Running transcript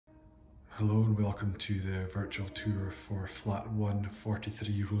Hello and welcome to the virtual tour for flat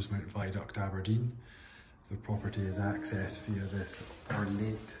 143 Rosemount Viaduct, Aberdeen. The property is accessed via this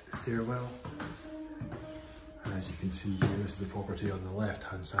ornate stairwell. And as you can see here, this is the property on the left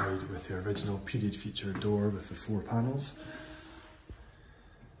hand side with the original period feature door with the 4 panels.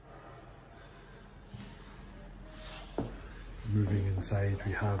 Moving inside,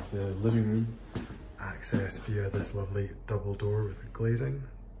 we have the living room, accessed via this lovely double door with glazing.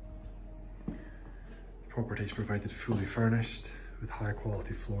 The property is provided fully furnished with high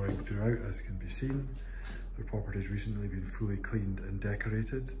quality flooring throughout, as can be seen. The property has recently been fully cleaned and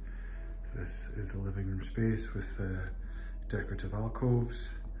decorated. This is the living room space with decorative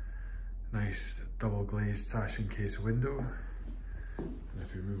alcoves, nice double glazed sash and case window. And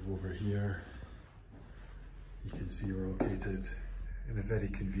if we move over here, you can see we're located in a very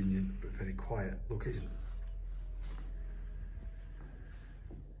convenient but very quiet location.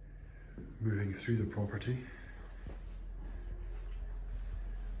 Moving through the property,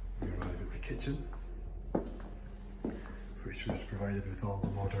 we arrive at the kitchen, which was provided with all the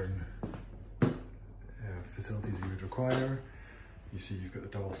modern facilities you would require. You see you've got the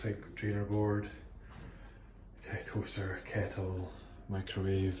double sink drainer board, toaster, kettle,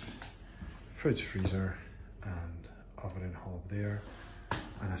 microwave, fridge, freezer and oven and hob there,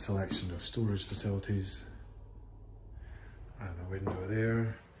 and a selection of storage facilities. And the window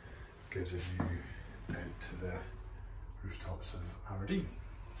there gives a view out to the rooftops of Aberdeen.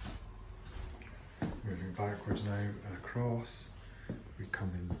 Moving backwards now and across, we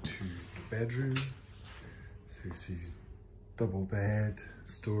come into the bedroom. So you see double bed,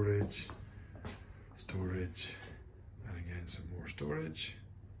 storage, and again some more storage.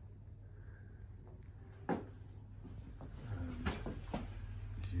 And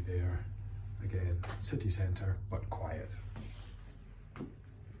view there, again, city centre but quiet.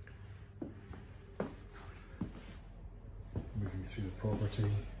 Moving through the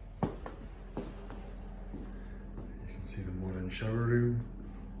property, you can see the modern shower room,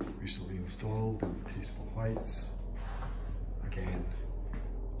 recently installed in tasteful whites. Again,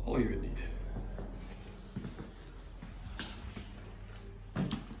 all you would need.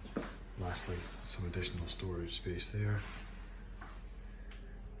 Lastly, some additional storage space there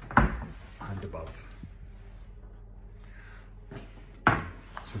and above.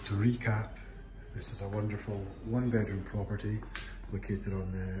 So to recap, this is a wonderful 1-bedroom property located on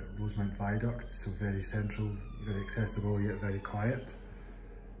the Rosemount Viaduct, so very central, very accessible yet very quiet.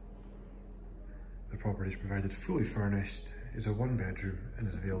 The property is provided fully furnished, is a 1-bedroom and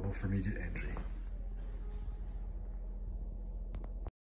is available for immediate entry.